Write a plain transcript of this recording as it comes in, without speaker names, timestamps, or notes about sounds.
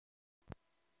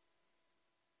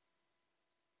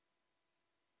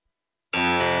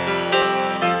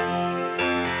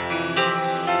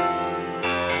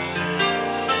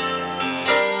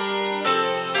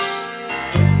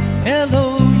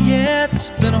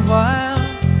it's been a while,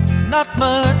 not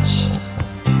much.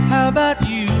 How about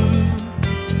you?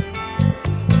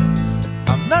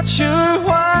 I'm not sure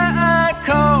why I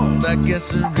called. I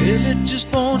guess I really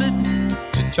just wanted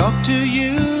to talk to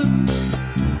you.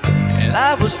 And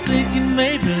I was thinking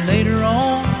maybe later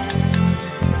on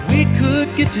we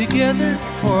could get together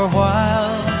for a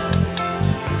while.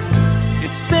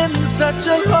 It's been such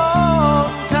a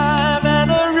long time, and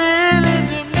I really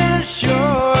do miss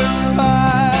your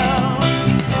smile.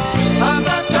 I'm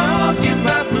not talking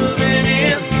about moving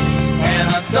in, and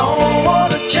I don't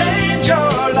want to change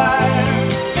your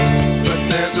life, but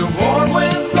there's a warm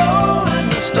wind blowing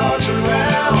the stars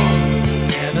around,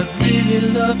 and I'd really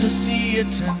love to see you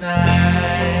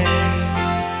tonight.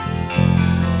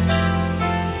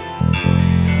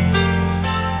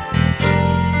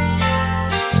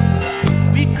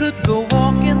 Go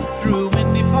walking through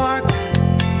Windy Park,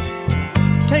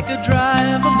 take a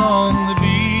drive along the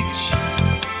beach,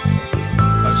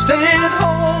 or stay at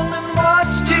home and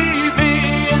watch TV.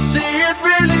 You see, it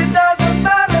really doesn't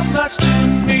matter much to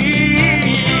me.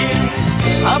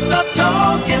 I'm not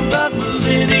talking about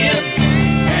moving in,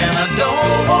 and I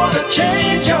don't want to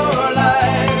change your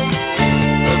life,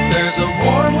 but there's a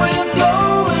warm wind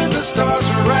blowing the stars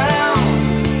around,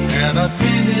 and I'd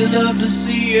really love to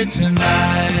see you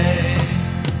tonight.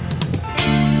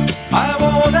 I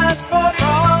won't ask for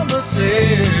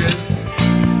promises,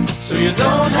 so you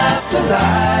don't have to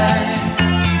lie.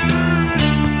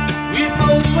 We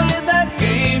both played that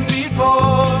game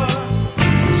before.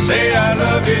 Say I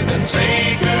love you, then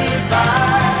say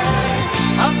goodbye.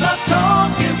 I'm not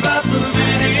talking about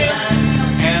moving in,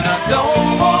 and I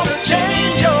don't want to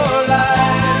change your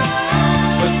life,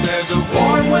 but there's a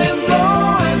warm wind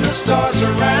blowing the stars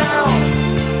around,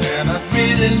 and I'd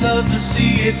really love to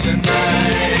see you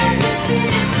tonight.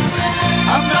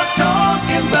 I'm not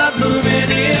talking about moving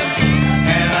in,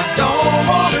 and I don't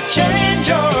want to change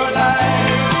your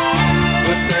life,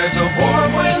 but there's a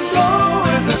warm wind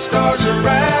blowing the stars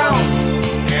around,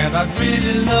 and I'd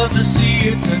really love to see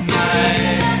you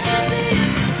tonight.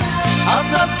 I'm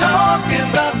not talking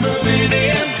about moving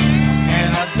in,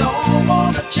 and I don't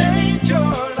want to change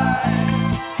your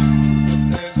life,